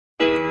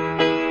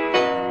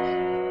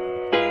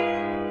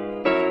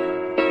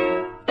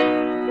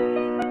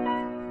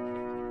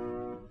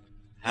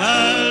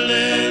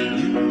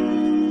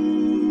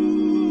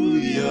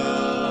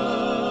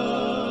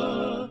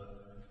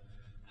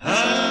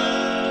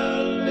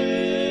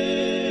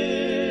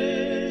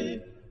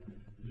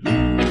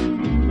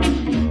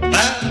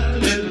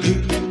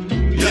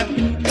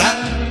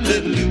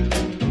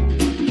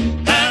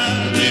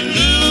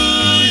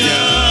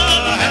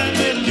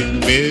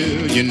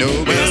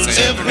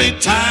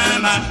every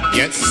time I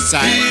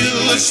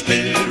feel the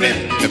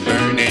spirit, the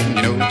burning,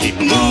 you know, keep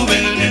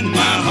moving in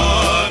my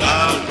heart.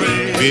 I'll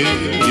pray.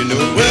 You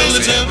know, well,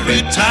 it's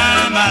every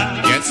time I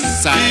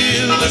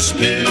feel the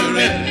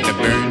spirit, the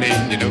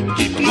burning, you know,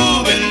 keep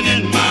moving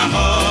in my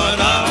heart.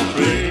 I'll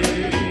pray.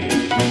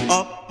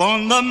 Up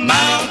on the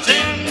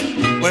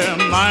mountain where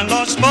my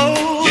Lord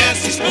spoke,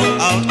 yes, he spoke.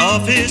 Out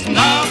of his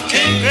mouth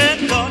came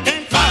red God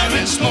and fire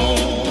and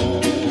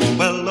smoke.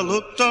 Well, I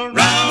looked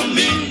around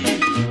me,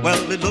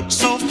 well, it looked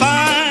so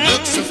fine,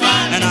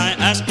 and I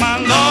asked my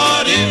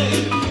Lord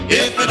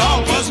if it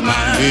all was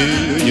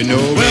mine. You know,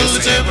 well,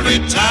 it's every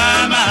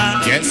time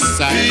I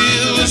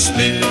feel the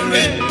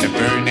spirit, the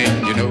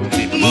burning, you know,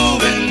 keep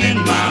moving in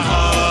my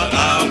heart.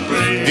 I'll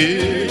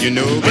pray. You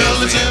know,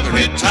 well, it's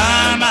every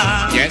time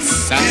I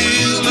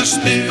feel the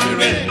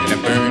spirit, the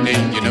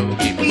burning, you know,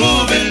 keep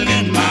moving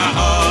in my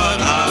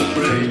heart. I'll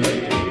pray.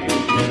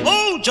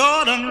 Oh,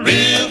 Jordan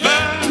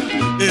River,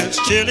 it's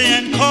chilly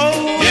and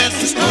cold.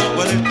 Yes, it's cold.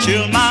 Well, it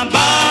chilled my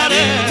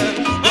body,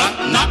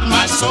 but not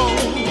my soul.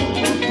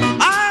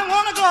 I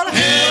wanna go to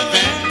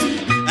heaven,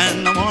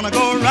 and I wanna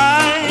go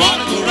right.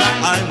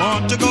 I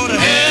want to go to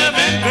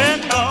heaven,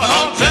 red God,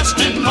 all dressed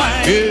in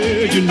white.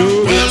 Yeah, you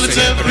know. Well, it's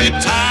every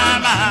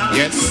time I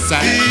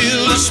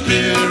feel the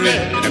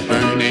spirit, the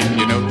burning,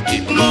 you know,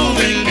 keep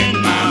moving in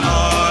my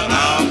heart.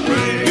 I'll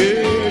pray.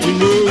 Yeah, you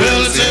know.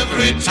 Well, it's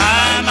every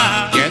time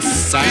I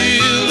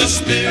feel the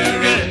spirit.